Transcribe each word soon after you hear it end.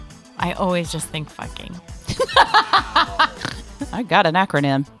I always just think fucking. I got an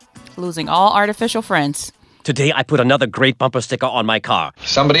acronym. Losing all artificial friends. Today I put another great bumper sticker on my car.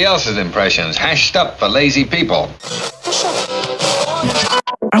 Somebody else's impressions, hashed up for lazy people.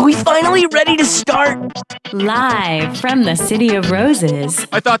 Are we finally ready to start? Live from the City of Roses,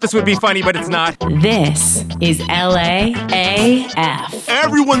 I thought this would be funny, but it's not. this is LAAF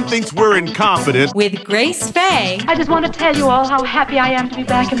Everyone thinks we're incompetent. with Grace Faye I just want to tell you all how happy I am to be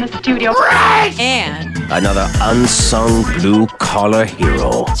back in the studio. and Another unsung blue-collar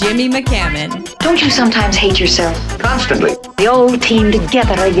hero. Jimmy McCammon. Don't you sometimes hate yourself? Constantly. The old team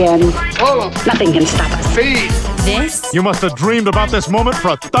together again. Nothing can stop us. This You must have dreamed about this moment for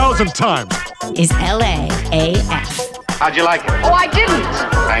 1,000 times. is LAAF. How'd you like it? Oh, I didn't.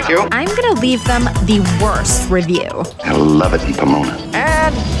 Thank you. I'm going to leave them the worst review. I love it in Pomona.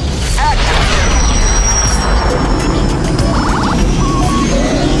 And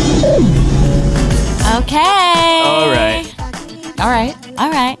Okay. All right. All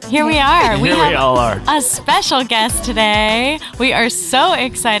right. Here we are. Here we all are. A special guest today. We are so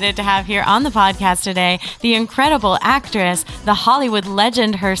excited to have here on the podcast today the incredible actress, the Hollywood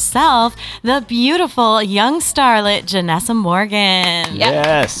legend herself, the beautiful young starlet, Janessa Morgan.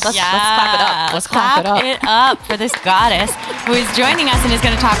 Yes. Let's clap it up. Let's clap it up. For this goddess who is joining us and is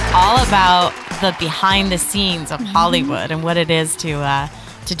going to talk all about the behind the scenes of Hollywood and what it is to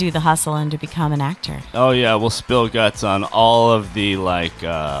do the hustle and to become an actor. Oh yeah, we'll spill guts on all of the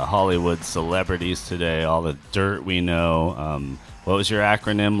Hollywood celebrities today, all the dirt we know. What was your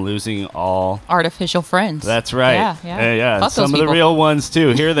acronym? Losing all Artificial friends. That's right. Yeah. And Fuck some those of the people. real ones too.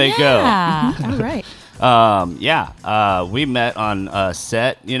 Here they Yeah. All right. go. We met on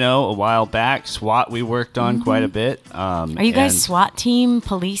set, a while back. SWAT we worked on quite a bit. Are you guys and SWAT team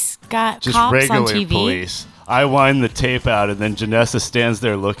police just cops on regular TV? police? I wind the tape out, and then Janessa stands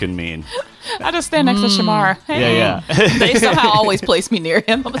there looking mean. I just stand next to Shamar. Hey. Yeah. They somehow always place me near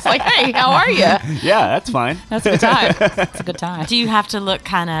him. I'm just like, hey, how are you? Yeah, that's fine. That's a good time. That's a good time. Do you have to look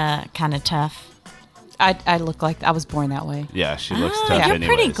kind of tough? I look like I was born that way. Yeah, she looks Oh, tough you're anyways.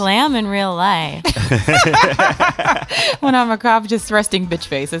 pretty glam in real life. When I'm a cop, just resting bitch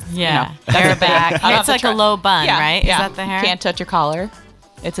face. It's, Yeah, that's hair a thing. back. I don't have It's to like a low bun, right? Yeah. Is that the hair? Can't touch your collar.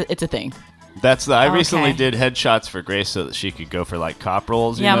 It's a thing. I recently Okay. did headshots for Grace so that she could go for cop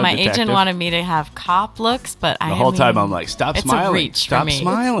roles. Yeah, my detective. agent wanted me to have cop looks, but The whole time I'm like, stop it's smiling. a reach Stop for me.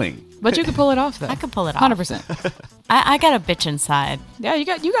 smiling. But you could pull it off though. I could pull it off. 100%. I got a bitch inside. Yeah, you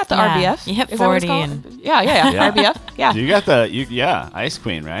got the Yeah, RBF. you hit Is that what it's 40 called? and- yeah. RBF. Yeah. You got the Ice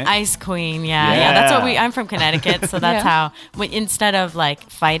Queen, right? Ice Queen, yeah. That's what I'm from Connecticut, so that's Yeah. how. Instead of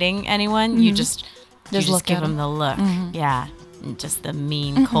fighting anyone, you just look give at them 'em. the look. Yeah, and just the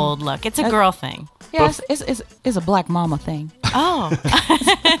mean, cold look. It's a girl thing. Yeah, it's a black mama thing. Oh,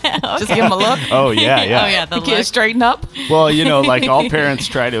 Just give them a look. Oh yeah. oh yeah, the The kids look. straighten up. Well, all parents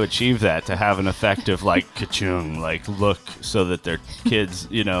try to achieve that, to have an effective ka-chung, look so that their kids,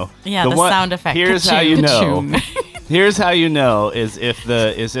 Yeah, the sound effect. Here's how Ka-chung. you know. Ka-chung. Here's how you know is if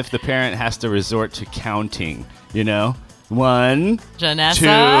the parent has to resort to counting. 1, Janessa.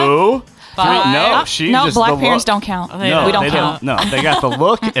 2, 3. No, she no, just black the parents look. don't count. No, we don't they count. No, they got the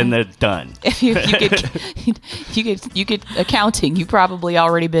look and they're done. If you get accounting, you probably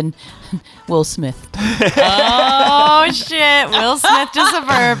already been Will Smith. Oh shit! Will Smith just a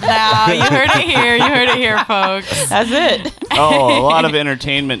verb now. You heard it here. You heard it here, folks. That's it. Oh, a lot of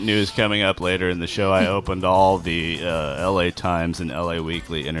entertainment news coming up later in the show. I opened all the LA Times and LA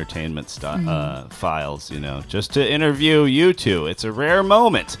Weekly entertainment files, just to interview you two. It's a rare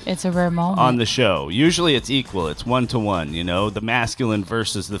moment. It's a rare moment on the show. Usually it's equal. It's 1-to-1, the masculine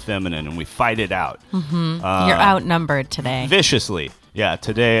versus the feminine, and we fight it out. You're outnumbered today. Viciously. Yeah,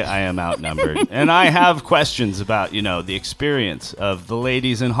 today I am outnumbered. And I have questions about, the experience of the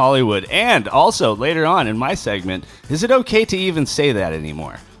ladies in Hollywood. And also, later on in my segment, is it okay to even say that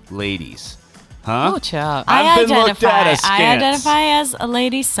anymore? Ladies. Huh? Oh, child. I've been looked at as I scants. identify as a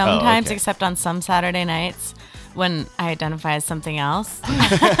lady sometimes, okay. except on some Saturday nights when I identify as something else.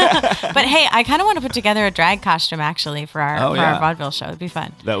 But hey, I kind of want to put together a drag costume actually for our vaudeville show. It'd be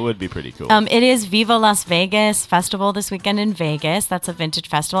fun. That would be pretty cool. It is Viva Las Vegas festival this weekend in Vegas. That's a vintage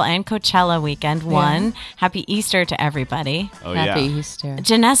festival, and Coachella weekend one. Happy Easter to everybody. Oh, Happy yeah. Easter.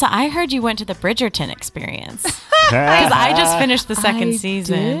 Janessa, I heard you went to the Bridgerton experience because I just finished the second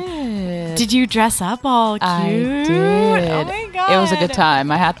season. Did you dress up all cute? I did. Oh my god! It was a good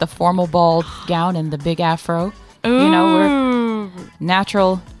time. I had the formal ball gown and the big afro. Ooh. We're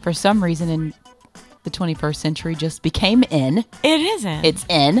natural for some reason in the 21st century just became in. It isn't. It's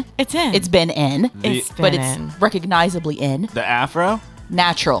in. It's in. It's been in. It's been but in. it's recognizably in. The afro?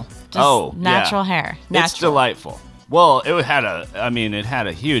 Natural. Just natural hair. Natural. It's delightful. Well, it had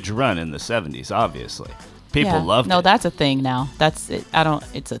a huge run in the 70s, obviously. People loved it. No, that's a thing now. That's it.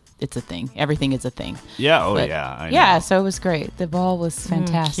 It's a thing. Everything is a thing. Yeah. I know. Yeah, so it was great. The ball was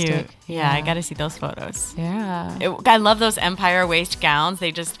fantastic. Cute. Yeah, I got to see those photos. Yeah. I love those empire waist gowns.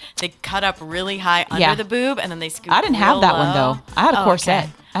 They cut up really high under the boob and then they scoop. I didn't have that one though. I had a corset.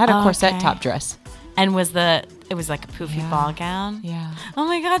 Okay. I had a corset top dress. And it was like a poofy ball gown? Yeah. Oh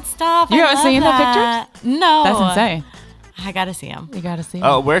my God, stop. You haven't seen the pictures? No. That's insane. I got to see them. You got to see them.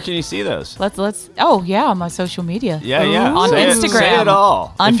 Oh, where can you see those? Let's. Oh, yeah, on my social media. Yeah. On Instagram. Say it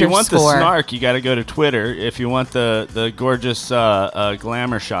all. _. If you want the snark, you got to go to Twitter. If you want the gorgeous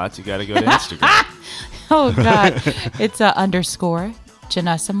glamour shots, you got to go to Instagram. Oh, God. It's _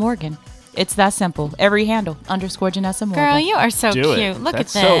 Janessa Morgan. It's that simple. Every handle _ Janessa Morgan. Girl, you are so Do cute. it. Look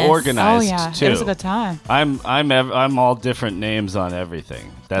That's at this. so organized. Oh yeah, too. it was a good time. I'm all different names on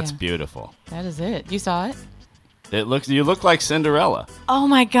everything. That's beautiful. That is it. You saw it? You look like Cinderella. Oh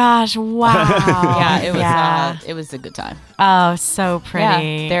my gosh! Wow. It was a good time. Oh, so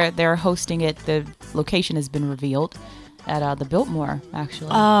pretty. Yeah, they're hosting it. The location has been revealed at the Biltmore,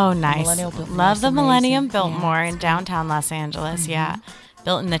 actually. Oh, nice. Millennial Biltmore. Love the It's Millennium amazing. Biltmore in downtown Los Angeles. Mm-hmm. Yeah.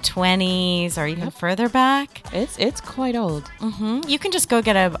 Built in the 20s or even further back. It's quite old. Mm-hmm. You can just go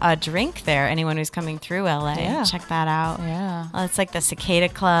get a drink there, anyone who's coming through LA. Yeah. Check that out. Yeah. It's like the Cicada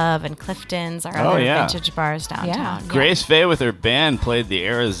Club and Clifton's are other vintage bars downtown. Yeah. Grace Faye with her band played the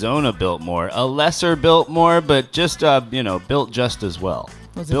Arizona Biltmore, a lesser Biltmore, but just built just as well.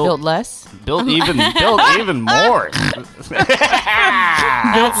 Was it built less? Built even more.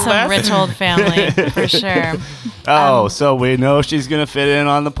 That's some rich old family for sure. Oh, so we know she's gonna fit in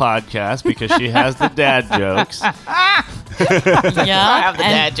on the podcast because she has the dad jokes. Yeah, I have the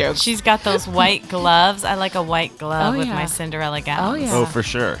dad jokes. She's got those white gloves. I like a white glove with my Cinderella gown. Oh yeah. Oh, for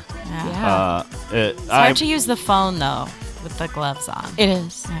sure. Yeah. It's hard to use the phone though with the gloves on. It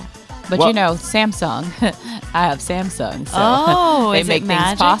is. Yeah. But Samsung. I have Samsung, so they make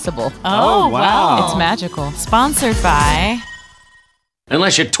things possible. Oh, wow. It's magical. Sponsored by...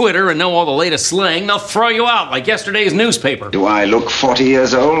 Unless you Twitter and know all the latest slang, they'll throw you out like yesterday's newspaper. Do I look 40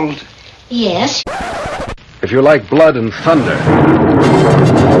 years old? Yes. If you like blood and thunder,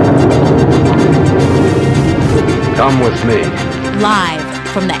 come with me. Live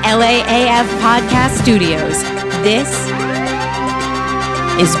from the LAAF podcast studios, this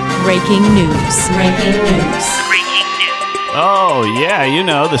is breaking news. Breaking news. Oh, yeah,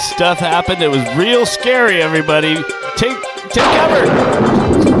 the stuff happened. It was real scary, everybody. Take cover.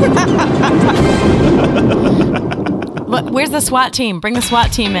 Where's the SWAT team? Bring the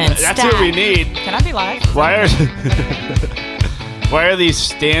SWAT team in. That's what we need. Can I be live? Why are these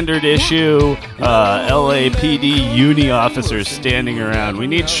standard issue LAPD uni officers standing around? We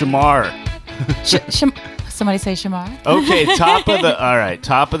need Shamar. Somebody say Shamar. Okay, top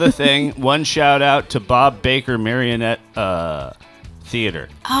of the thing. One shout out to Bob Baker Marionette Theater.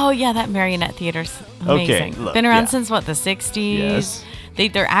 Oh yeah, that Marionette Theater's amazing. Okay, look, been around since the 60s. Yes.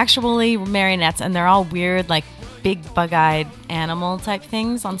 They're actually marionettes, and they're all weird, like big bug-eyed animal type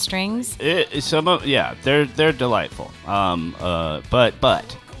things on strings. They're delightful.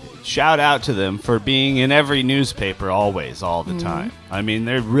 But shout out to them for being in every newspaper always, all the time. I mean,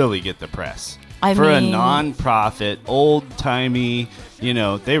 they really get the press. For a non-profit, old-timey,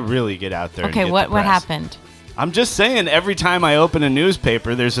 they really get out there and get the press. What happened? I'm just saying, every time I open a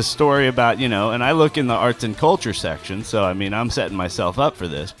newspaper, there's a story about, and I look in the arts and culture section, so, I'm setting myself up for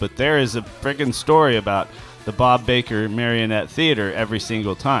this, but there is a friggin' story about the Bob Baker Marionette Theater every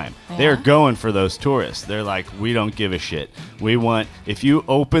single time. Yeah. They're going for those tourists. They're like, we don't give a shit. If you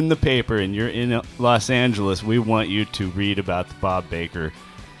open the paper and you're in Los Angeles, we want you to read about the Bob Baker.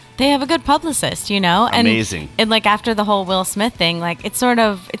 They have a good publicist, Amazing. And like after the whole Will Smith thing, like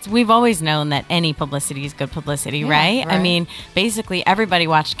we've always known that any publicity is good publicity, right? I mean, basically everybody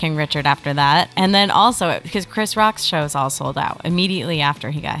watched King Richard after that. And then also because Chris Rock's shows all sold out immediately after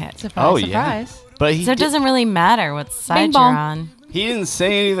he got hit. Surprise. Yeah. But so it doesn't really matter what side you're on. He didn't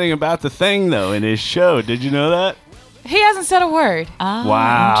say anything about the thing though in his show. Did you know that? He hasn't said a word. Oh,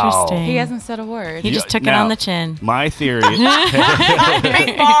 wow. Interesting. He hasn't said a word. He just took it on the chin. My theory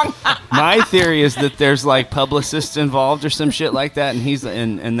is that there's like publicists involved or some shit like that,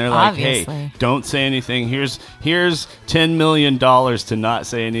 and they're like, Obviously. hey, don't say anything. Here's $10 million to not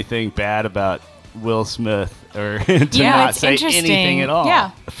say anything bad about Will Smith or to not say anything at all. Yeah.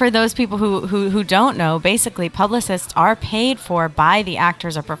 for those people who don't know, basically publicists are paid for by the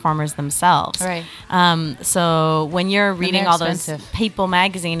actors or performers themselves. Right. So when you're reading all those People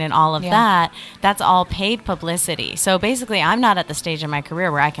magazine and all of that, that's all paid publicity. So basically, I'm not at the stage in my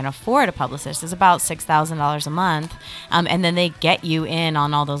career where I can afford a publicist. It's about $6,000 a month, and then they get you in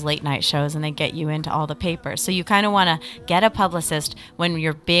on all those late night shows, and they get you into all the papers. So you kind of want to get a publicist when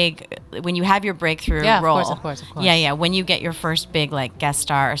you're big, when you have your breakthrough role. Of course. Yeah. When you get your first big like guest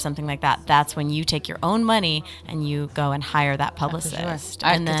star or something like that, that's when you take your own money and you go and hire that publicist.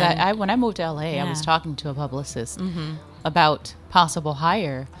 And then when I moved to LA, I was talking to a publicist about possible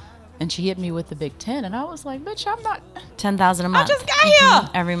hire, and she hit me with the big 10, and I was like, bitch, I'm not $10,000 a month. I just got here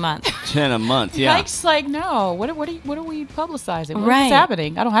every month. 10 a month, yeah. Mike's like, no. What are we publicizing? What's Right.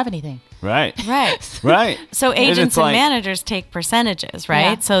 happening? I don't have anything. Right. Right. So agents and managers take percentages, right?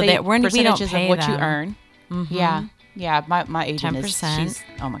 Yeah, so that we don't pay of what them. you earn. Yeah. My agent 10%. is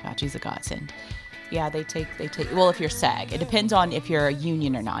oh my god, she's a godsend. Yeah, they take. Well, if you're SAG, it depends on if you're a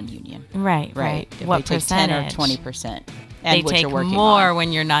union or non-union. Right. If What they take percentage? 10 or 20%. They take more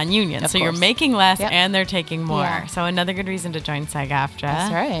when you're non-union, so you're making less, Yep. and they're taking more. Yeah. So another good reason to join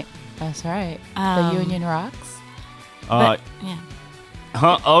SAG-AFTRA. That's right. The union rocks. Yeah.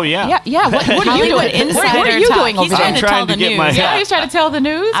 Huh? Oh yeah. Yeah. What are you Hollywood doing? Insider What are you talk. doing over He's there? trying to tell the news. Yeah, he's trying to tell the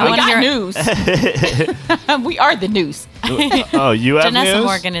news. I We wanna got hear- news. We are the news. Oh, you have Janessa news?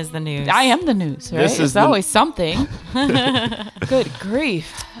 Morgan is the news. I am the news, right? This is It's always something. Good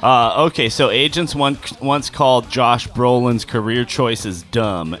grief. Okay, so agents once called Josh Brolin's career choices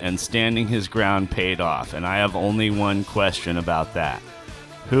dumb, and standing his ground paid off. And I have only one question about that.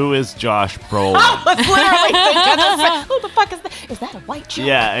 Who is Josh Brolin? I was literally thinking, who the fuck is that? Is that a white joke?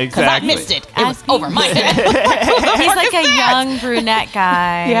 Yeah, exactly. Because I missed it. It was over my head. He's like a young brunette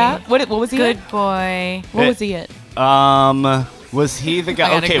guy. Yeah. What was he? Good boy. What was he at? Was he the guy? I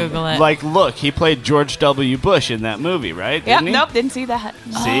gotta Okay, Google it. like, look, he played George W. Bush in that movie, right? Yep. Didn't he? Nope. Didn't see that.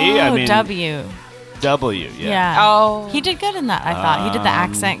 See, I mean, W. W. Yeah. Yeah. Oh. He did good in that, I thought. He did the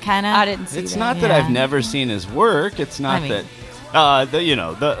accent kind of. I didn't see It's that. not that I've never seen his work. It's not that. The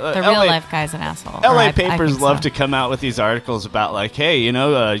The real life guy's an asshole. LA papers love to come out with these articles about like, hey,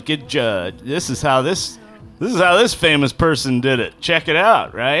 this is how this famous person did it. Check it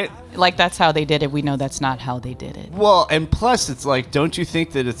out, right? Like that's how they did it. We know that's not how they did it. Well, and plus, it's like, don't you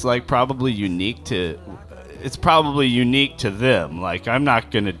think that it's like probably unique to them? Like, I'm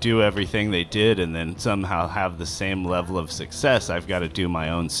not gonna do everything they did and then somehow have the same level of success. I've got to do my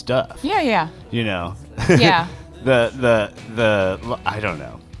own stuff. Yeah. You know. Yeah. the I don't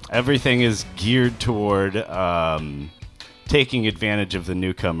know. Everything is geared toward taking advantage of the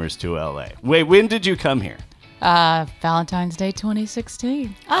newcomers to LA. Wait, when did you come here? Valentine's Day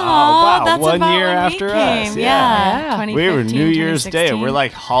 2016. Oh, wow. That's 1 about year when after we us. came. Yeah. We were 2015, New Year's Day. 2016. We're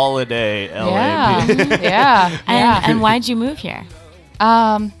like holiday LA. Yeah. And why'd you move here?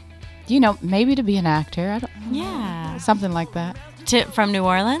 Maybe to be an actor. I don't know. Yeah. Something like that. From New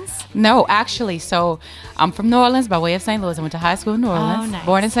Orleans? No, actually, so I'm from New Orleans by way of St. Louis. I went to high school in New Orleans. Oh, nice.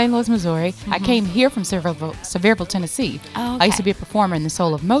 Born in St. Louis, Missouri. I came here from Sevierville, Tennessee. Oh, I used to okay. be a performer in the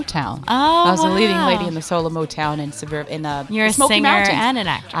Soul of Motown. Oh, I was the leading wow. lady in the Soul of Motown in Sevierville. You're a Smoky singer Mountains. and an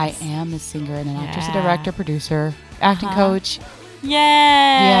actress. I am a singer and an actress, a Yeah. director, producer, acting coach.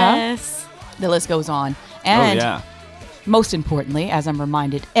 Yes. The list goes on. And Oh yeah. most importantly, as I'm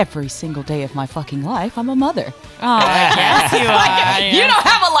reminded every single day of my fucking life, I'm a mother. Oh, yes, you are. You don't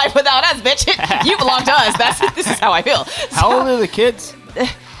have a life without us, bitch. You belong to us. This is how I feel. How old are the kids?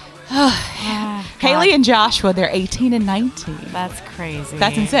 Haley and Joshua, they're 18 and 19. That's crazy.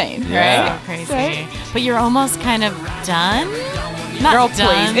 That's insane, Yeah. right? So crazy. Right? But you're almost kind of done? Not Girl,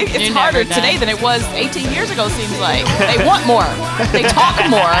 done. please. It's You're harder never done. today than it was 18 years ago, seems like. They want more. They talk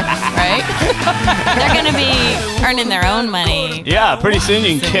more, right? They're going to be earning their own money. Yeah, pretty soon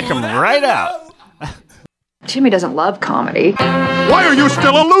you can kick them right out. Jimmy doesn't love comedy. Why are you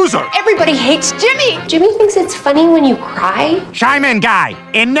still a loser? Everybody hates Jimmy. Jimmy thinks it's funny when you cry. Chime in, guy.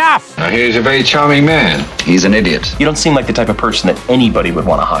 Enough! He's a very charming man. He's an idiot. You don't seem like the type of person that anybody would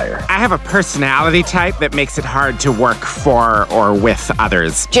want to hire. I have a personality type that makes it hard to work for or with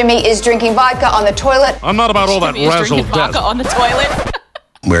others. Jimmy is drinking vodka on the toilet. I'm not about all that Jimmy is drinking vodka razzle-dazzle. on the toilet.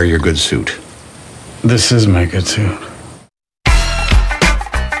 Wear your good suit. This is my good suit.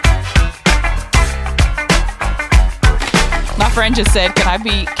 My friend just said,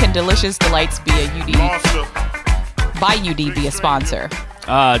 can Delicious Delights be a UD? By UD be a sponsor.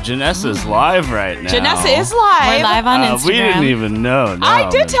 Janessa's live right now. Janessa is live. We're live on Instagram. We didn't even know. No, I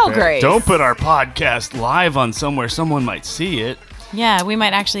did tell man. Grace. Don't put our podcast live on somewhere someone might see it. Yeah, we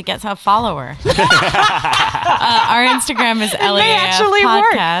might actually get a follower. Our Instagram is LAAF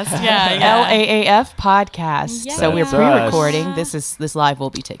podcast. Yeah. LAAF podcast. Yeah. So we're That's pre-recording. us. This live will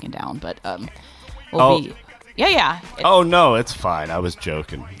be taken down, but we'll be. Yeah. Oh no, it's fine. I was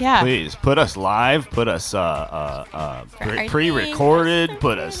joking. Yeah. Please put us live. Put us pre-recorded.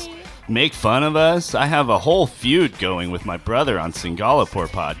 Put us. Make fun of us. I have a whole feud going with my brother on Singapore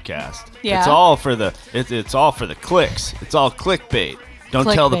podcast. Yeah. It's all for the it's all for the clicks. It's all clickbait. Don't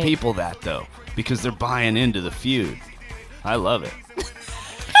tell the Clickbait. people that though, because they're buying into the feud. I love it.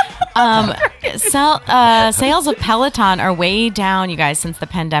 Sales of Peloton are way down, you guys, since the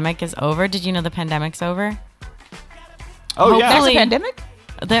pandemic is over. Did you know the pandemic's over? Oh yeah. There's a pandemic?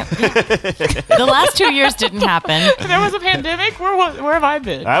 The last 2 years didn't happen. There was a pandemic? Where have I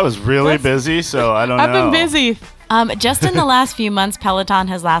been? I was really busy, so I don't know. I've been busy. Just in the last few months, Peloton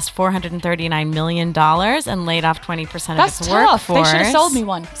has lost $439 million and laid off 20% of its tough. workforce. They should have sold me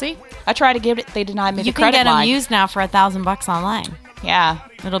one. See? I tried to give it. They denied me You the can credit get them line. used now for $1,000 online. Yeah.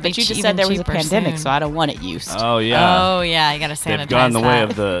 It'll be But you just even said there was a cheaper pandemic, soon. so I don't want it used. Oh yeah. Oh yeah, you got to sanitize They've gone the way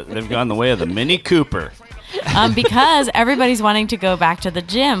that. of they've gone the way of the Mini Cooper. Because everybody's wanting to go back to the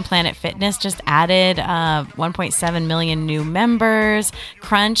gym. Planet Fitness just added 1.7 million new members.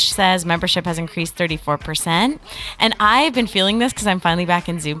 Crunch says membership has increased 34%. And I've been feeling this because I'm finally back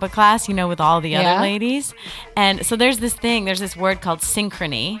in Zumba class, with all the other ladies. And so there's this word called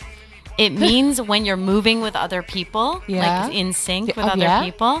synchrony. It means when you're moving with other people, like in sync with other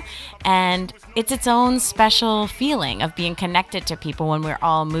people. And it's its own special feeling of being connected to people when we're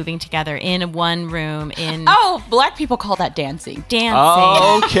all moving together in one room. Oh, black people call that dancing.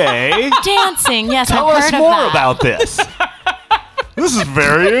 Dancing. Okay. Dancing, yes. Tell I've us heard more of that. about this. This is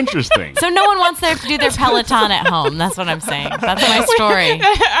very interesting. So no one wants to do their Peloton at home. That's what I'm saying. That's my story.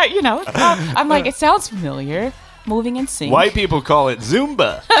 I'm like, it sounds familiar. Moving in sync. White people call it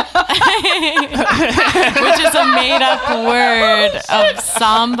Zumba. Which is a made-up word of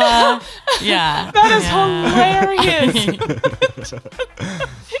samba. Yeah. That is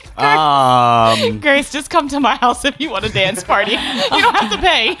hilarious. Grace, just come to my house if you want a dance party. You don't have to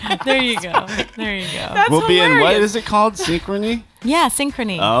pay. There you go. That's We'll be in, what hilarious. is it called? Synchrony? Yeah,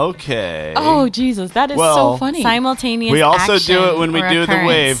 synchrony. Okay. Oh, Jesus. That is so funny. Simultaneous We also action do it when we or do occurrence. the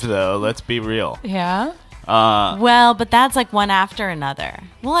wave, though. Let's be real. Yeah. Well, but that's like one after another.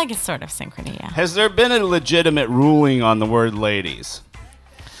 Well, I guess sort of synchrony, yeah. Has there been a legitimate ruling on the word ladies?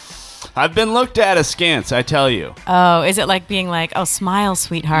 I've been looked at askance, I tell you. Oh, is it like being like, oh, smile,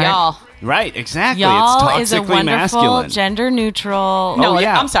 sweetheart? Y'all. Right, exactly. Y'all it's is a toxically wonderful, masculine. gender-neutral. No,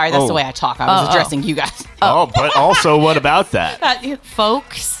 yeah. I'm sorry. That's the way I talk. I was addressing you guys. Oh, but also, what about that?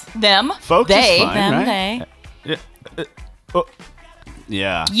 Folks. Them. Folks they. is fine, Them, right? they.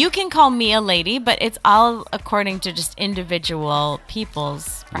 Yeah. You can call me a lady, but it's all according to just individual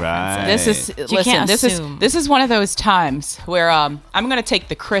people's preferences. Right. This is one of those times where I'm going to take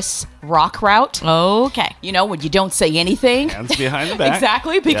the Chris Rock route. Okay. When you don't say anything. Hands behind the back.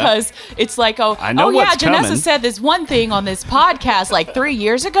 Exactly, because it's like, I know yeah, what's Janessa coming. said this one thing on this podcast like 3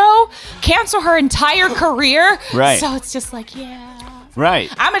 years ago. Cancel her entire career. Right. So it's just like, yeah.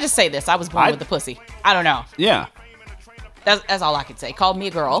 Right. I'm going to just say this. I was born with the pussy. I don't know. Yeah. That's all I can say. Call me a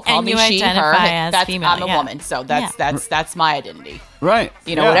girl. Call And me you she, her. identify as female, I'm a yeah. woman, so that's my identity. Right.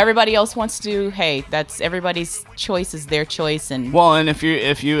 What everybody else wants to do, hey, that's everybody's choice is their choice. And well, and if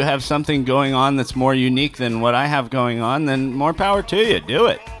you have something going on that's more unique than what I have going on, then more power to you. Do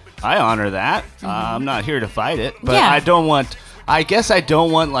it. I honor that. I'm not here to fight it, but Yeah. I guess I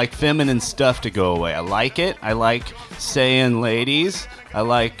don't want like feminine stuff to go away. I like it. I like saying ladies. I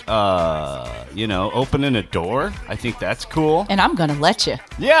like, opening a door. I think that's cool. And I'm gonna let you.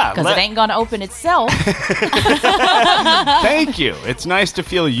 Yeah. Because it ain't gonna open itself. Thank you. It's nice to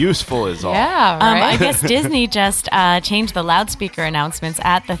feel useful is all. Yeah, right. I guess Disney just changed the loudspeaker announcements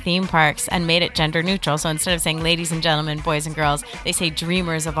at the theme parks and made it gender neutral. So instead of saying ladies and gentlemen, boys and girls, they say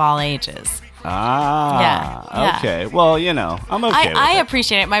dreamers of all ages. Yeah. Okay. Well, I'm okay with I it.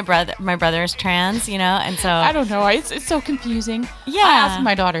 appreciate it. My brother is trans, and so I don't know. It's so confusing. Yeah. I asked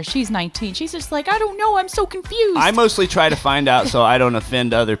my daughter. She's 19. She's just like, I don't know. I'm so confused. I mostly try to find out so I don't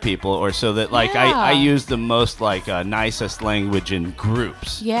offend other people, or so that I use the most nicest language in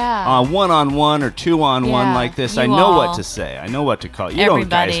groups. Yeah. One-on-one or two-on-one Yeah. like this. You I know all. what to say. I know what to call. You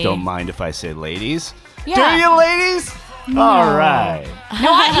Everybody. guys don't mind if I say ladies. Yeah. Do you, ladies? No. All right.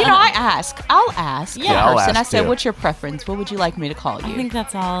 No, I ask. I'll ask. Yeah, I'll first. And I ask said, too. "What's your preference? What would you like me to call you?" I think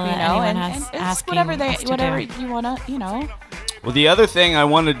that's all you know, anyone and has it's asking whatever us to whatever do. you wanna, Well, the other thing I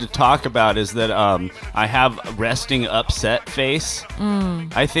wanted to talk about is that I have resting upset face.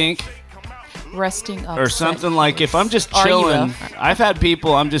 I think. Resting up. Or something like if I'm just chilling. I've had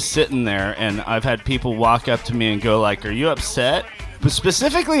people, I'm just sitting there, and I've had people walk up to me and go like, "Are you upset?" But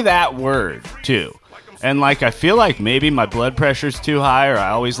specifically that word, too. And like, I feel like maybe my blood pressure's too high, or I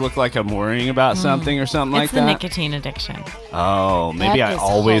always look like I'm worrying about something or something like that. It's the nicotine addiction. Oh, maybe I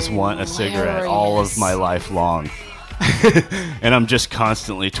always want a cigarette all of my life long. And I'm just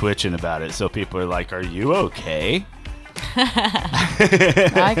constantly twitching about it. So people are like, "Are you okay?"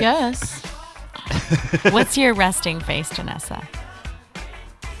 I guess. What's your resting face, Janessa?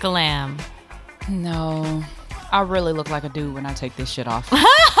 Glam. No. I really look like a dude when I take this shit off.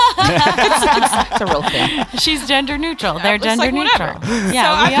 it's a real thing. She's gender neutral. They're gender neutral.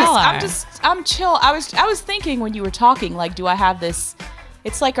 Yeah, so we all are. I'm chill. I was thinking when you were talking, like, do I have this?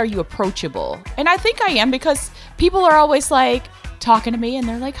 It's like, are you approachable? And I think I am, because people are always like talking to me and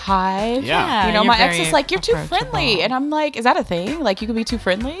they're like, "Hi." Yeah. You know, my ex is like, "You're too friendly." And I'm like, is that a thing? Like, you can be too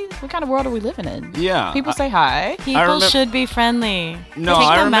friendly? What kind of world are we living in? Yeah. People say hi. People should be friendly. No, Take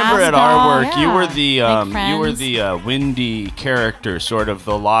I the remember mask at our off. work, Yeah. you were the windy character, sort of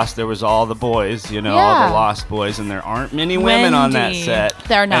the lost. There was all the boys, you know, all the lost boys, and there aren't many women on that set.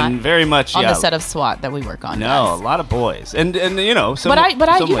 They're not. And very much on the set of SWAT that we work on. No, a lot of boys, and you know, some. But I,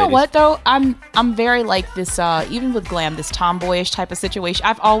 some you know ladies. what though? I'm very like this. Even with glam, this tomboyish type of situation.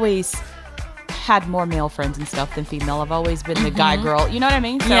 I've always had more male friends and stuff than female. I've always been the guy girl. You know what I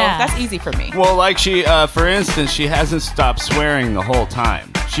mean? So that's easy for me. Well, like she, for instance, she hasn't stopped swearing the whole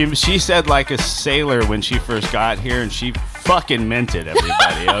time. She said like a sailor when she first got here, and she fucking meant it,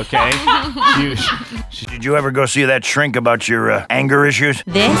 everybody, okay? Did you ever go see that shrink about your anger issues?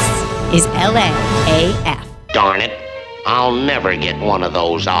 This is LAAF. Darn it. I'll never get one of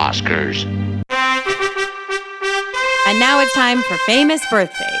those Oscars. And now it's time for famous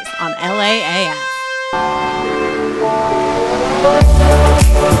birthdays on LAAF.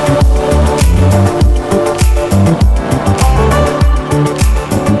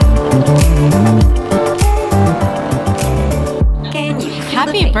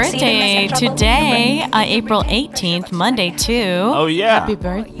 Happy birthday today, April 18th, Monday too. Oh yeah. Happy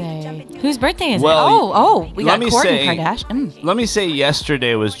birthday. Whose birthday is it? We got Kourtney Kardashian. Let me say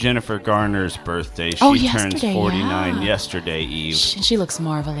yesterday was Jennifer Garner's birthday. She turned 49 yesterday eve. She looks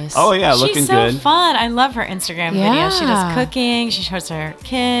marvelous. Oh yeah, looking She's so good. fun. I love her Instagram videos. She does cooking. She shows her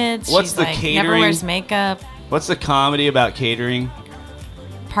kids. What's She's the like, catering? Never wears makeup. What's the comedy about catering?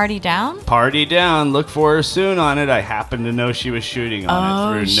 Party Down? Party Down. Look for her soon on it. I happen to know she was shooting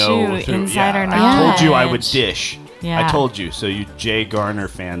on it through insider knowledge. I told you I would dish. Yeah. I told you. So you Jay Garner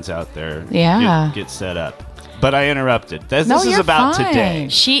fans out there, get set up. But I interrupted. This is about today.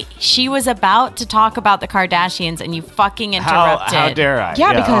 She was about to talk about the Kardashians, and you fucking interrupted. How dare I?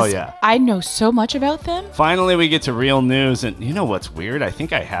 Yeah, because I know so much about them. Finally, we get to real news, and you know what's weird? I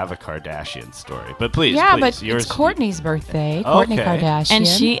think I have a Kardashian story, but please, but yours. it's Kourtney's birthday. Kourtney Kardashian, and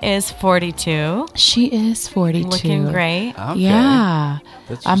she is 42. She is 42, looking great. Okay. Yeah,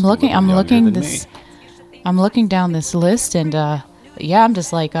 I'm looking down this list, and I'm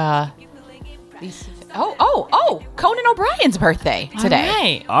just like Conan O'Brien's birthday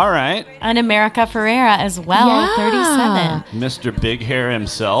today. All right. And America Ferrera as well, 37. Mr. Big Hair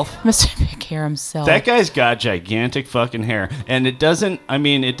himself. Mr. Big Hair himself. That guy's got gigantic fucking hair. And it doesn't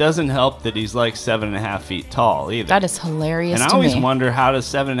help that he's like 7.5 feet tall either. That is hilarious and to me. I always wonder, how does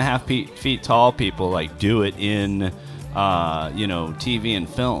 7.5 feet tall people like do it in, TV and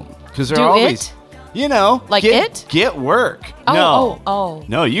film? Because they're always... Get work.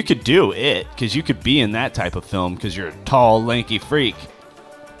 No, you could do it because you could be in that type of film because you're a tall, lanky freak.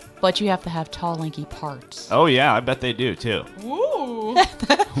 But you have to have tall, lanky parts. Oh yeah, I bet they do too. Woo!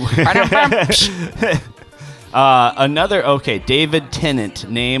 David Tennant.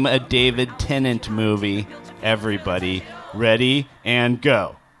 Name a David Tennant movie. Everybody, ready and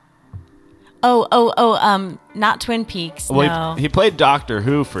go. Not Twin Peaks. Well, he played Doctor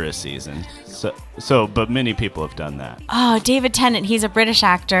Who for a season. But many people have done that. Oh, David Tennant. He's a British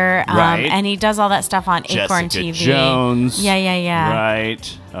actor, right? And he does all that stuff on Acorn Jessica TV. Jones. Yeah.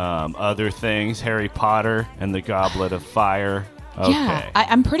 Right. Other things. Harry Potter and the Goblet of Fire. Okay. Yeah,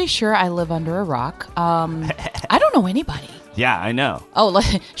 I'm pretty sure I live under a rock. I don't know anybody. Yeah, I know. Oh,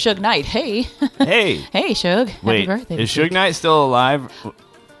 Suge Knight. Hey. Hey. Hey, Suge. Wait, Happy birthday. Is Suge Knight still alive?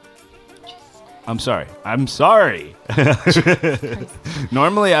 I'm sorry.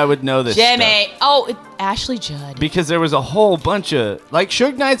 Normally, I would know this Jimmy. stuff. Oh, Ashley Judd. Because there was a whole bunch of...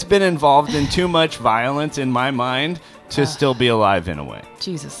 Suge Knight's been involved in too much violence in my mind to still be alive in a way.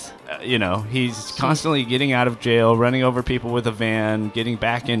 Jesus. He's constantly getting out of jail, running over people with a van, getting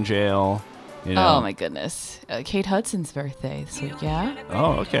back in jail. You know? Oh my goodness. Kate Hudson's birthday this week, yeah?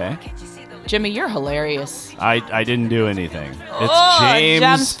 Oh, okay. Jimmy, you're hilarious. I didn't do anything. It's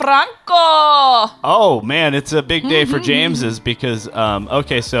James Franco. Oh man, it's a big day for James's because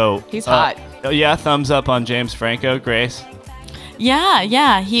okay, so he's hot. Yeah, thumbs up on James Franco, Grace.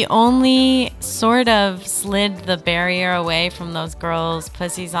 Yeah. He only sort of slid the barrier away from those girls'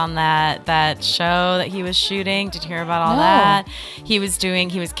 pussies on that show that he was shooting. Did you hear about all that? He was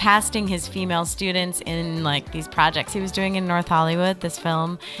casting his female students in like these projects he was doing in North Hollywood, this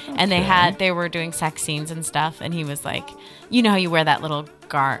film. Okay. And they were doing sex scenes and stuff. And he was like, you know how you wear that little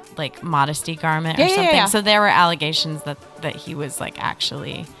modesty garment or something. Yeah. So there were allegations that he was like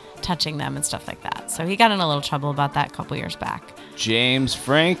actually touching them and stuff like that. So he got in a little trouble about that a couple years back. James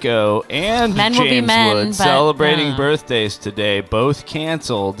Franco and Men James Wood celebrating birthdays today, both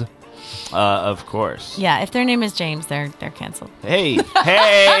canceled, of course. Yeah, if their name is James, they're canceled. Hey,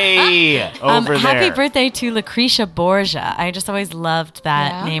 over there. Happy birthday to Lucretia Borgia. I just always loved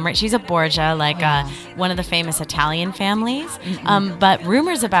that name. Right? She's a Borgia, one of the famous Italian families. Mm-hmm. But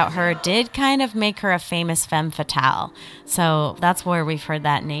rumors about her did kind of make her a famous femme fatale. So that's where we've heard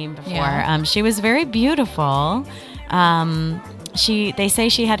that name before. Yeah. She was very beautiful. They say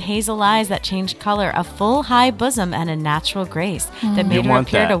she had hazel eyes that changed color, a full high bosom, and a natural grace that made her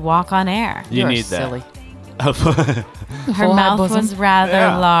appear to walk on air. You need silly. that. Her mouth was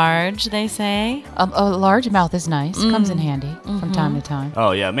rather large, they say. A large mouth is nice. Comes in handy from time to time.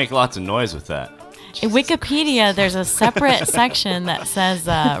 Oh, yeah. Make lots of noise with that. In Wikipedia, there's a separate section that says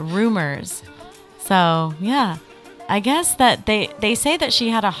rumors. So, yeah. I guess that they say that she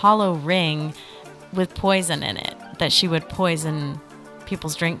had a hollow ring with poison in it that she would poison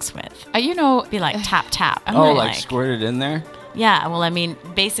people's drinks with. Be like tap, tap. Like squirted in there? Yeah, well, I mean,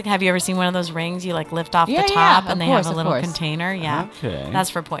 have you ever seen one of those rings you like lift off the top and they have a little container? Yeah. Okay. That's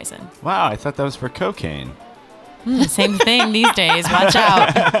for poison. Wow, I thought that was for cocaine. Same thing these days. Watch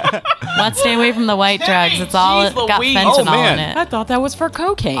out. Let's stay away from the white drugs. It's all got fentanyl in it. I thought that was for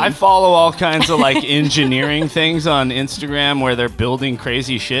cocaine. I follow all kinds of like engineering things on Instagram where they're building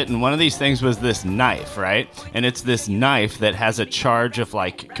crazy shit. And one of these things was this knife, right? And it's this knife that has a charge of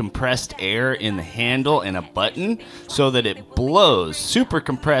like compressed air in the handle and a button so that it blows super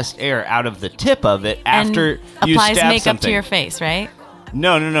compressed air out of the tip of it after you stab applies makeup something. To your face, right?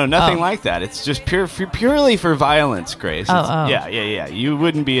 No, nothing like that. It's just purely for violence, Grace. Yeah. You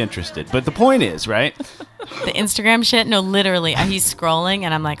wouldn't be interested. But the point is, right? The Instagram shit? No, literally. He's scrolling,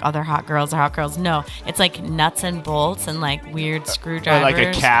 and I'm like, oh, they're hot girls. No, it's like nuts and bolts and like weird screwdrivers. Or like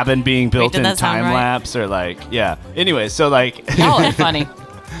a cabin being built in time lapse, or like, yeah. Anyway, so like. Oh, that's funny.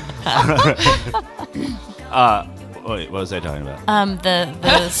 Wait, what was I talking about?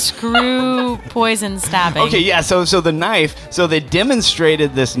 The screw poison stabbing. Okay, yeah. So the knife. So they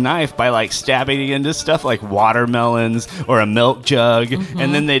demonstrated this knife by like stabbing into stuff like watermelons or a milk jug,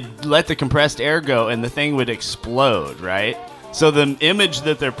 and then they'd let the compressed air go, and the thing would explode, right? So the image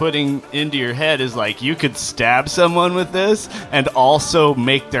that they're putting into your head is like you could stab someone with this and also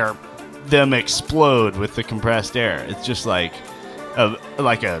make them explode with the compressed air. It's just like a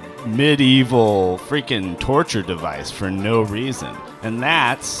medieval freaking torture device for no reason. And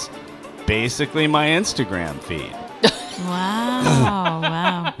that's basically my Instagram feed.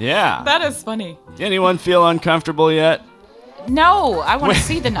 Wow. Yeah. That is funny. Anyone feel uncomfortable yet? No, I want to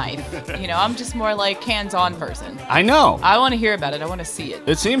see the knife. I'm just more like hands-on person. I know. I want to hear about it. I want to see it.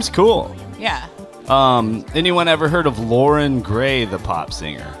 It seems cool. Yeah. Anyone ever heard of Lauren Gray, the pop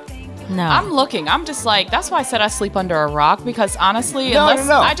singer? No. I'm looking. I'm just like, that's why I said I sleep under a rock, because honestly, No.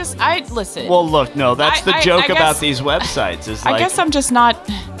 I listen. Well, look, no, that's the joke about these websites. Is I guess I'm just not,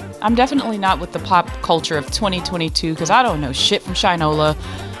 I'm definitely not with the pop culture of 2022, because I don't know shit from Shinola.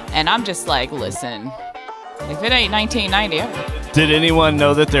 And I'm just like, listen, if it ain't 1990. Did anyone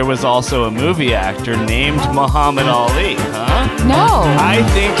know that there was also a movie actor named Muhammad Ali? Huh? No. I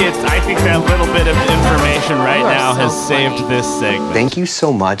think that little bit of information right now has saved this segment. Thank you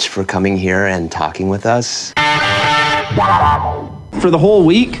so much for coming here and talking with us. For the whole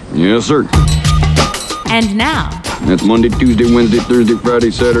week? Yes, sir. And now. That's Monday, Tuesday, Wednesday, Thursday,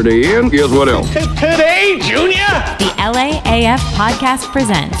 Friday, Saturday, and guess what else? Today, Junior! The LAAF podcast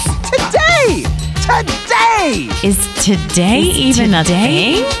presents. Today! Is today even a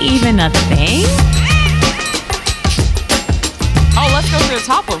thing? Even a thing? Oh, let's go to the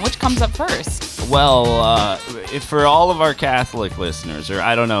top one. Which comes up first? Well, for all of our Catholic listeners, or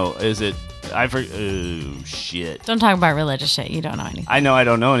I don't know, is it Oh, shit. Don't talk about religious shit. You don't know anything. I know I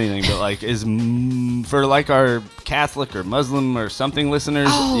don't know anything, but like, for like our Catholic or Muslim or something listeners,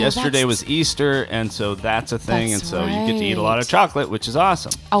 yesterday was Easter, and so that's a thing, and so you get to eat a lot of chocolate, which is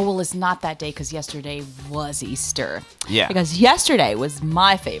awesome. Oh, well, it's not that day because yesterday was Easter. Yeah. Because yesterday was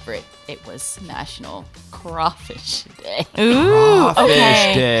my favorite. It was National Crawfish Day. Ooh,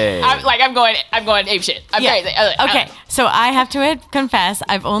 Crawfish Day. I'm going ape shit. I'm crazy. Okay, so I have to confess,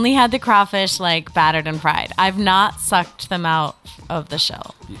 I've only had the crawfish like battered and fried. I've not sucked them out of the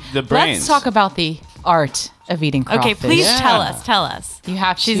shell. The brains. Let's talk about the art of eating crawfish. Okay, please tell us. You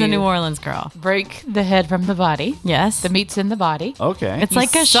have She's to a New Orleans girl. break the head from the body. Yes. The meat's in the body. Okay. It's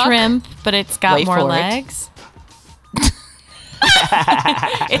like a shrimp, but it's got more legs.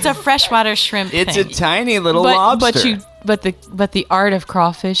 It's a freshwater shrimp It's thing. a tiny little lobster. But the art of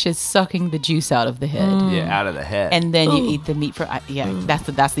crawfish is sucking the juice out of the head. Yeah, out of the head. And then you eat the meat from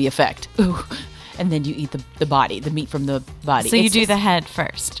that's the effect. Ooh. And then you eat the body, the meat from the body. So you do the head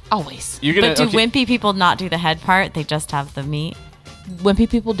first. Always. But do wimpy people not do the head part? They just have the meat? Wimpy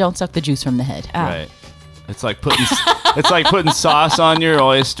people don't suck the juice from the head. Right. It's like putting sauce on your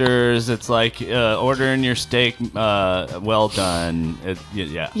oysters. It's like ordering your steak well done.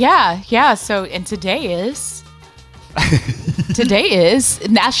 Yeah. So and today is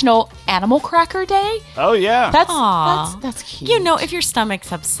National Animal Cracker Day. Oh yeah. That's cute. You know, if your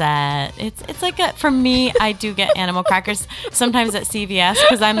stomach's upset, it's like for me, I do get animal crackers sometimes at CVS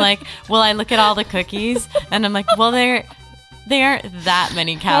because I'm like, well, I look at all the cookies and I'm like, well, they aren't that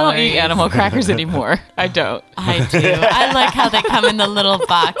many calories. I don't eat animal crackers anymore. I don't. I do. I like how they come in the little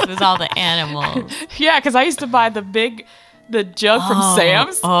box with all the animals. Yeah, because I used to buy the jug from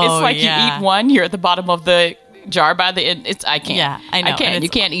Sam's. It's like you eat one, you're at the bottom of the jar by the end. I can't. Yeah, I know. I can't. You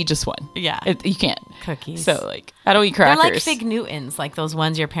can't eat just one. Yeah. You can't. Cookies. So, like, I don't eat crackers. They're like Fig Newtons, like those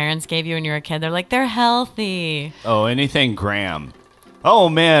ones your parents gave you when you were a kid. They're like, they're healthy. Oh, anything graham. Oh,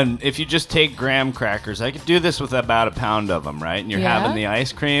 man, if you just take graham crackers, I could do this with about a pound of them, right? And you're having the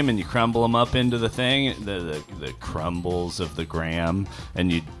ice cream, and you crumble them up into the thing, the crumbles of the graham,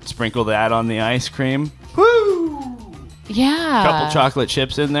 and you sprinkle that on the ice cream. Woo! Yeah. Couple chocolate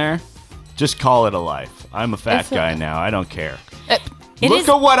chips in there. Just call it a life. I'm a fat guy now. I don't care. Look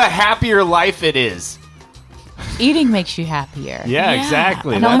at what a happier life it is. Eating makes you happier. Yeah,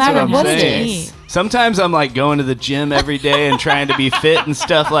 exactly. No That's matter what I'm what saying. it is. Sometimes I'm like going to the gym every day and trying to be fit and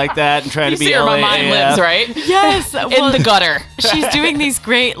stuff like that and trying to be see where my mind LAAF. lives, right? Yes. In the gutter. She's doing these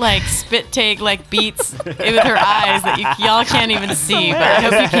great like spit take like beats with her eyes that y'all can't even see, but I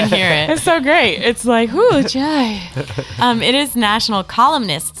hope you can hear it. It's so great. It's like, whoo, jai. It is National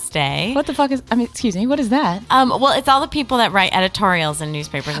Columnists Day. What the fuck is, excuse me, what is that? Well, it's all the people that write editorials in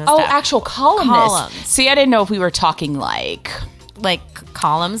newspapers and stuff. Actual columnists. See, I didn't know if we were talking like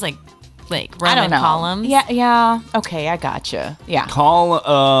columns, like Roman I don't know. columns. Yeah. Okay, I gotcha. Yeah.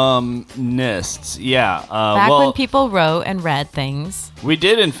 Columnists. Yeah. Back when people wrote and read things. We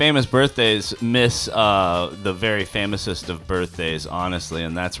did in Famous Birthdays miss the very famousest of birthdays, honestly,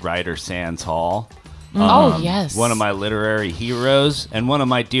 and that's writer Sands Hall. Yes. One of my literary heroes and one of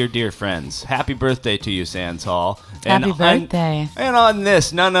my dear, dear friends. Happy birthday to you, Sands Hall. Happy birthday. And on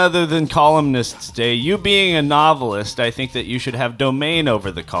this, none other than Columnists Day, you being a novelist, I think that you should have domain over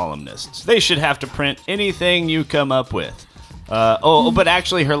the columnists. They should have to print anything you come up with. But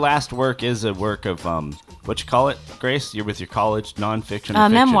actually her last work is a work of, what you call it, Grace? You're with your college nonfiction or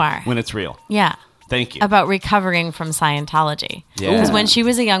fiction? Memoir. When it's real. Yeah. Thank you. About recovering from Scientology. Yeah. Because when she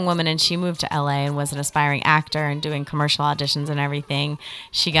was a young woman and she moved to LA and was an aspiring actor and doing commercial auditions and everything,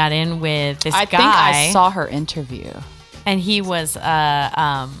 she got in with this guy. I think I saw her interview. And he was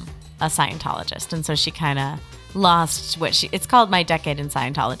a Scientologist. And so she kind of lost it's called My Decade in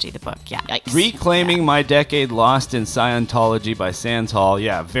Scientology, the book. Yeah. Yikes. Reclaiming My Decade Lost in Scientology by Sands Hall.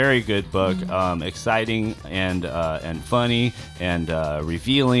 Yeah, very good book. Exciting and funny and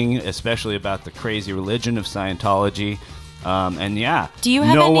revealing, especially about the crazy religion of Scientology. Do you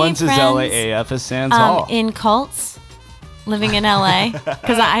have any one's friends, as LAAF as Sands Hall. In cults? Living in LA?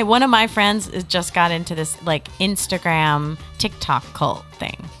 Because one of my friends just got into this like Instagram, TikTok cult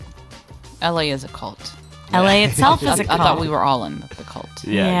thing. LA is a cult. LA itself is a cult. I thought we were all in the cult.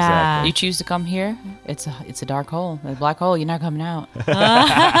 Yeah, exactly. You choose to come here, it's a dark hole, a black hole. You're not coming out.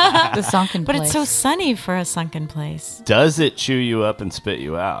 The sunken place. But it's so sunny for a sunken place. Does it chew you up and spit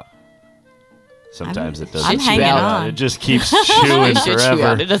you out? Sometimes it doesn't. I'm hanging on. It just keeps chewing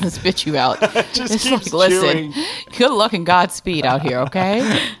forever. It doesn't spit you out. Just keeps listen, good luck and Godspeed out here,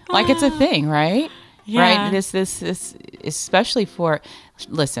 okay? Like it's a thing, right? Yeah. Right. This especially for.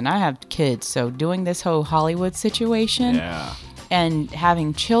 Listen, I have kids, so doing this whole Hollywood situation, and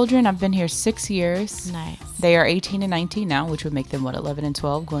having children. I've been here 6 years. Nice. They are 18 and 19 now, which would make them, 11 and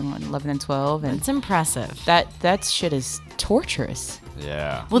 12, going on 11 and 12. And it's impressive. That shit is torturous.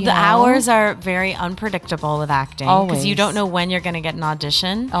 Yeah. Well, the hours are very unpredictable with acting. Because you don't know when you're going to get an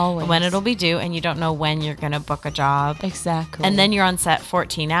audition, when it'll be due, and you don't know when you're going to book a job. Exactly. And then you're on set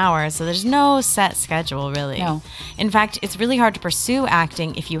 14 hours, so there's no set schedule, really. No. In fact, it's really hard to pursue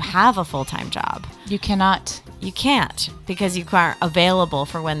acting if you have a full-time job. You cannot. You can't, because you aren't available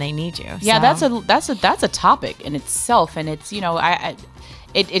for when they need you. Yeah, so. that's a topic in itself, and it's,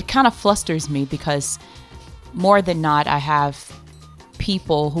 it kind of flusters me because more than not, I have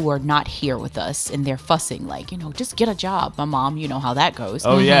people who are not here with us and they're fussing like, just get a job. My mom, you know how that goes.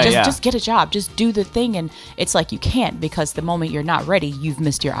 Oh yeah, just get a job, just do the thing. And it's like, you can't, because the moment you're not ready, you've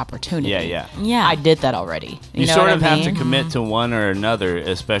missed your opportunity. Yeah. I did that already. You know sort what of I have mean? to commit to one or another,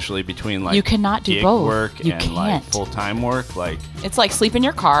 especially between like you cannot do gig both. work You and can't. like full-time work. Like, it's like sleep in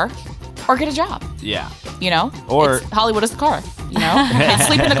your car or get a job. Yeah. Or Hollywood is the car. It's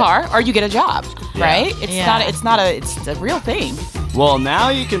sleep in the car or you get a job. Right? It's a real thing. Well, now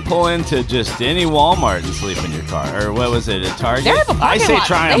you can pull into just any Walmart and sleep in your car. Or what was it, a Target? They have a parking lot.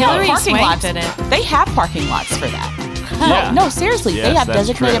 try They them have both. parking lots. They have parking lots for that. Yeah. No, seriously. Yes, they have that's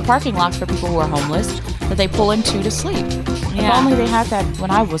designated true. parking lots for people who are homeless that they pull into to sleep. If only they had that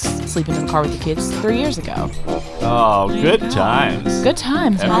when I was sleeping in the car with the kids 3 years ago. Oh, good times. Good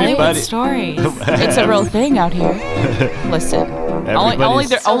times, man. Hollywood stories. It's a real thing out here. Listen. Only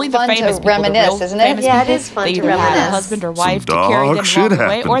the famous people, reminisce, the real isn't it? famous Yeah, it people, is fun they to either had a reminisce. husband or wife to Some carry them dog along shit the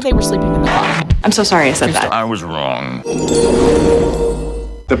way, or they were sleeping in the car. I'm so sorry I said that. I was wrong.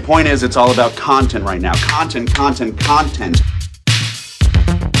 The point is, it's all about content right now. Content.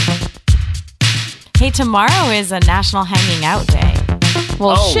 Hey, tomorrow is a National Hanging Out Day.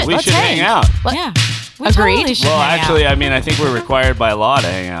 Well, we let's should hang out. Yeah. We Agreed. totally should Well, hang actually, out. I mean, I think we're required by law to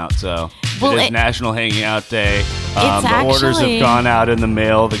hang out. So Well, it is it- National Hanging Out Day. It's The orders actually- have gone out in the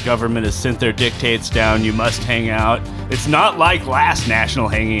mail. The government has sent their dictates down. You must hang out. It's not like last National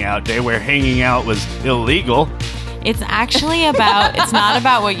Hanging Out Day where hanging out was illegal. It's actually about, it's not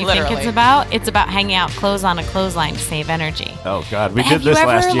about what you think Literally. it's about. It's about hanging out clothes on a clothesline to save energy. Oh, God. We Have did this you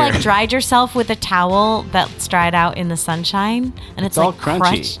ever last year. dried yourself with a towel that's dried out in the sunshine? And it's all like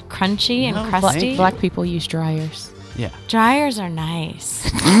crunchy. crunchy and crusty? Black people use dryers. Yeah. Dryers are nice.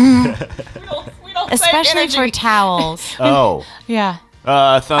 We don't Especially for towels. Oh. Yeah.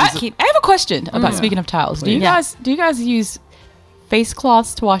 Thumbs. I have a question about speaking of towels. Do you guys use face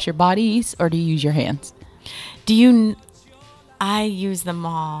cloths to wash your bodies, or do you use your hands? I use them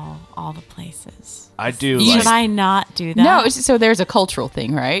all the places. I do. Should I not do that? No, so there's a cultural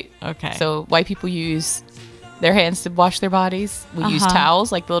thing, right? Okay. So white people use their hands to wash their bodies. We use towels,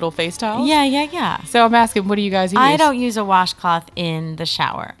 like the little face towels. Yeah. So I'm asking, what do you guys use? I don't use a washcloth in the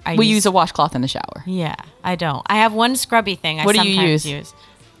shower. We use a washcloth in the shower. Yeah, I don't. I have one scrubby thing I What do you sometimes use?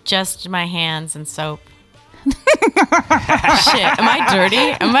 Just my hands and soap. Shit, am I dirty?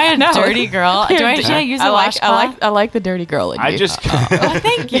 Am I a dirty girl? Should I use a washcloth? I like the dirty girl in you. I just. Oh,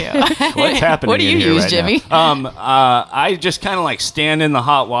 thank you. What's happening? What do you in here use, right Jimmy? now? I just kind of like stand in the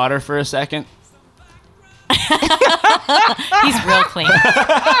hot water for a second. He's real clean.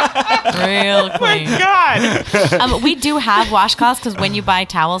 Real clean. God. We do have washcloths because when you buy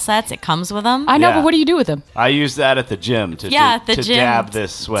towel sets, it comes with them. I know, Yeah. but what do you do with them? I use that at the gym to at the to gym. dab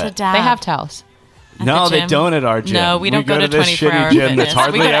this sweat. To dab. They have towels. At No, the they gym? don't at our gym. No, we don't go to this 24-hour shitty gym fitness. that's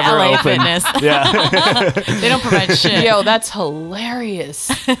hardly We go to ever LA open. Fitness. Yeah. They don't provide shit. Yo, that's hilarious.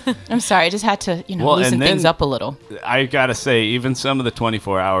 I'm sorry, I just had to, Well, loosen and then- things up a little. I gotta say, even some of the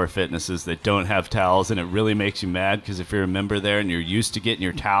 24-hour fitnesses that don't have towels, and it really makes you mad because if you're a member there and you're used to getting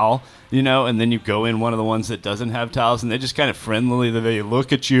your towel, and then you go in one of the ones that doesn't have towels, and they just kind of friendly, they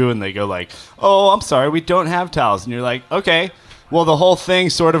look at you and they go like, "Oh, I'm sorry, we don't have towels," and you're like, "Okay, well, the whole thing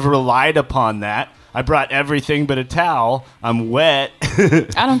sort of relied upon that. I brought everything but a towel. I'm wet."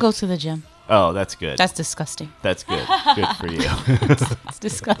 I don't go to the gym. Oh, that's good. That's disgusting. That's good. Good for you. It's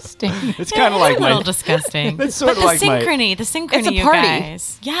disgusting. It's kind of like a my. little disgusting. It's sort But of like the my. synchrony, It's a you party.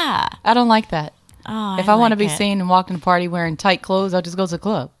 guys. Yeah. I don't like that. Oh, If I want to like be it. seen and walk in a party wearing tight clothes, I'll just go to the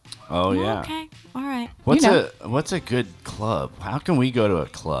club. Oh yeah. Okay. All right. What's a good club? How can we go to a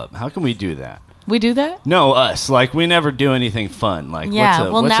club? How can we do that? We do that? No, us. Like we never do anything fun. Like Yeah.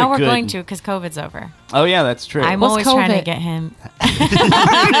 what's Now we're good... going to because COVID's over. Oh yeah, that's true. I'm What's always trying to COVID? get him.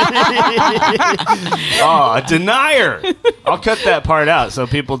 Oh, a denier. I'll cut that part out so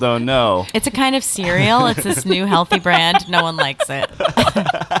people don't know. It's a kind of cereal. It's this new healthy brand. No one likes it.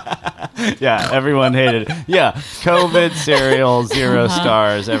 Yeah, everyone hated it. Yeah, COVID cereal, 0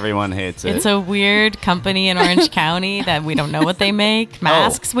 stars. Everyone hates it. It's a weird company in Orange County that we don't know what they make.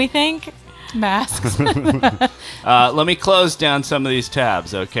 Masks, we think. Masks. Let me close down some of these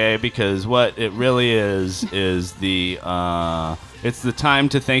tabs, okay? Because what it really is the it's the time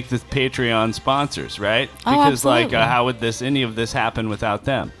to thank the Patreon sponsors, right? Because how would any of this happen without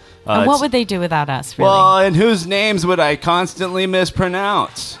them? And what would they do without us, really? Well, and whose names would I constantly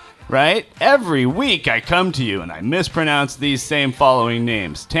mispronounce? Right? Every week I come to you and I mispronounce these same following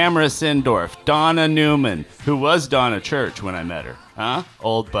names. Tamara Sindorf, Donna Newman, who was Donna Church when I met her. Huh?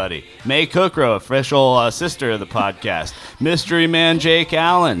 Old buddy. May Cookrow, official sister of the podcast. Mystery Man Jake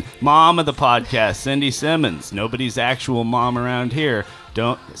Allen, mom of the podcast, Cindy Simmons. Nobody's actual mom around here.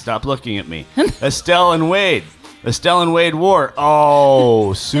 Don't stop looking at me. Estelle and Wade Ward.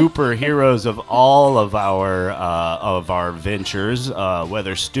 Oh, superheroes of all of our ventures,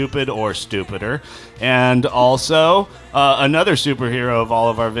 whether stupid or stupider. And also another superhero of all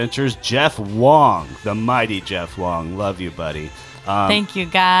of our ventures, Jeff Wong, the mighty Jeff Wong. Love you, buddy. Thank you,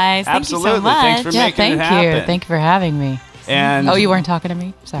 guys. Absolutely. Thank you so much. Thanks for making it happen. Thank you for having me. And you weren't talking to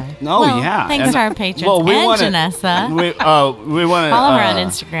me? Sorry. No, yeah. Thanks to our patrons and Janessa. We want to follow her on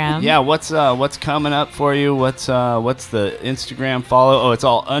Instagram. Yeah, what's coming up for you? What's the Instagram follow? Oh, it's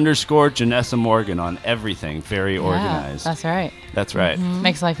all _ Janessa Morgan on everything. Very organized. That's right. That's right. Mm-hmm.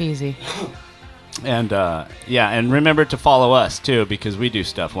 Makes life easy. And and remember to follow us too, because we do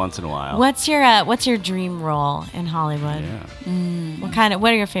stuff once in a while. What's your dream role in Hollywood? Yeah.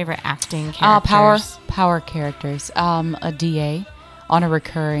 What are your favorite acting characters? Power characters. A DA on a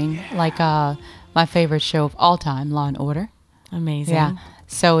recurring, like my favorite show of all time, Law and Order. Amazing. Yeah.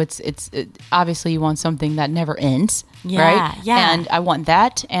 So it's obviously you want something that never ends, right? Yeah. And I want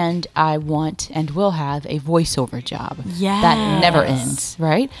that, and I want and will have a voiceover job yes. that never ends,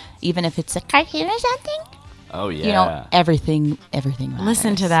 right? Even if it's a cartoon or something. Oh yeah. You know, everything matters.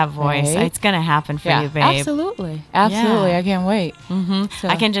 Listen to that voice. Right? It's gonna happen for you, babe. Absolutely. Yeah. I can't wait. Mm-hmm. So.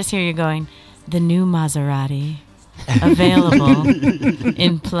 I can just hear you going, the new Maserati. Available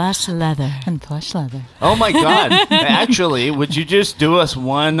in plush leather. Oh my God! Actually, would you just do us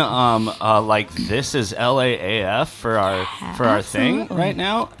one like this is LAAF for our thing right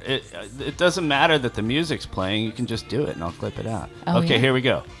now? It doesn't matter that the music's playing. You can just do it, and I'll clip it out. Okay, here we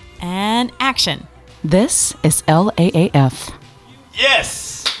go. And action. This is LAAF.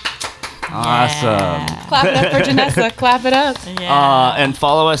 Yes. Awesome. Clap it up for Janessa. Clap it up. Yeah. And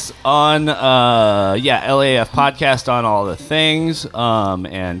follow us on LAAF podcast on all the things.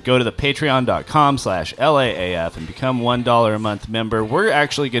 And go to the patreon.com/LAAF and become $1 a month member. We're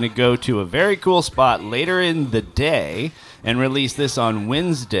actually going to go to a very cool spot later in the day and release this on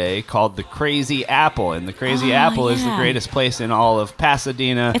Wednesday called the Crazy Apple. And the Crazy Apple is the greatest place in all of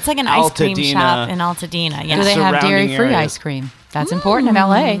Pasadena. It's like an ice cream shop in Altadena. Yeah. Do they have dairy-free ice cream? That's important in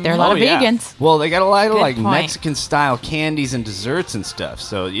LA. There are a lot of vegans. Well, they got a lot of Mexican-style candies and desserts and stuff.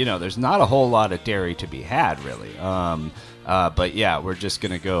 So, there's not a whole lot of dairy to be had, really. But yeah, we're just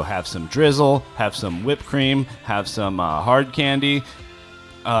going to go have some drizzle, have some whipped cream, have some hard candy,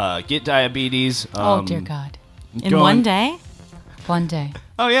 get diabetes. Oh, dear God. In one day? One day.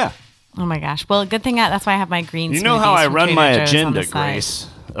 Oh, yeah. Oh, my gosh. Well, good thing that's why I have my green smoothies. You know how I run my Joe's agenda, Grace.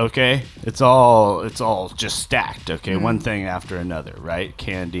 Okay, it's all just stacked. Okay, one thing after another, right?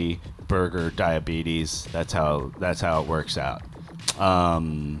 Candy, burger, diabetes. That's how it works out.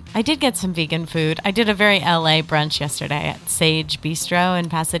 I did get some vegan food. I did a very LA brunch yesterday at Sage Bistro in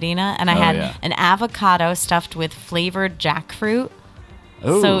Pasadena, and I had an avocado stuffed with flavored jackfruit.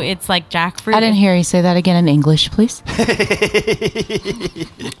 Ooh. So it's like jackfruit. I didn't hear you say that again in English, please.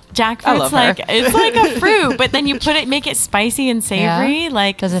 Jackfruit's it's like a fruit, but then you make it spicy and savory.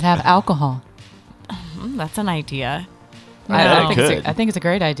 Yeah. Does it have alcohol? That's an idea. I think it's a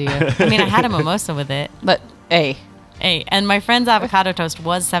great idea. I mean, I had a mimosa with it. But hey, and my friend's avocado toast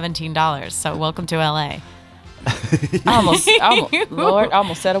was $17. So welcome to LA. I almost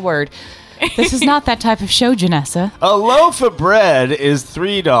said a word. This is not that type of show, Janessa. A loaf of bread is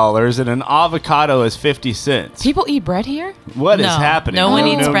 $3 and an avocado is 50 cents. People eat bread here? What is happening? No one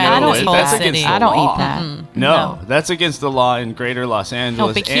eats bread in this whole city. I don't eat that. No, that's against the law in Greater Los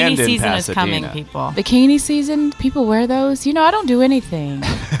Angeles and in Pasadena. Bikini season is coming, people. Bikini season? People wear those? I don't do anything.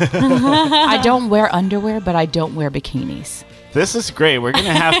 I don't wear underwear, but I don't wear bikinis. This is great. We're going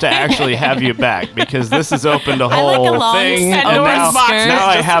to have to actually have you back because this has opened a whole thing. And now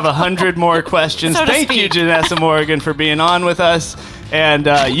I have 100 more questions. Thank you, Janessa Morgan, for being on with us. And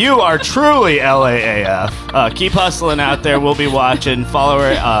you are truly LAAF. Keep hustling out there. We'll be watching. Follow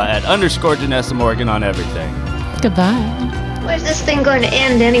her at _ Janessa Morgan on everything. Goodbye. Where's this thing going to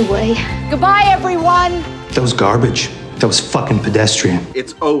end anyway? Goodbye, everyone. That was garbage. That was fucking pedestrian.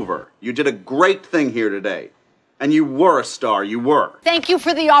 It's over. You did a great thing here today. And you were a star. You were. Thank you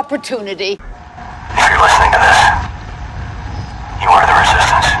for the opportunity. If you're listening to this, you are the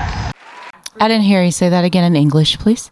resistance. I didn't hear you say that again in English, please.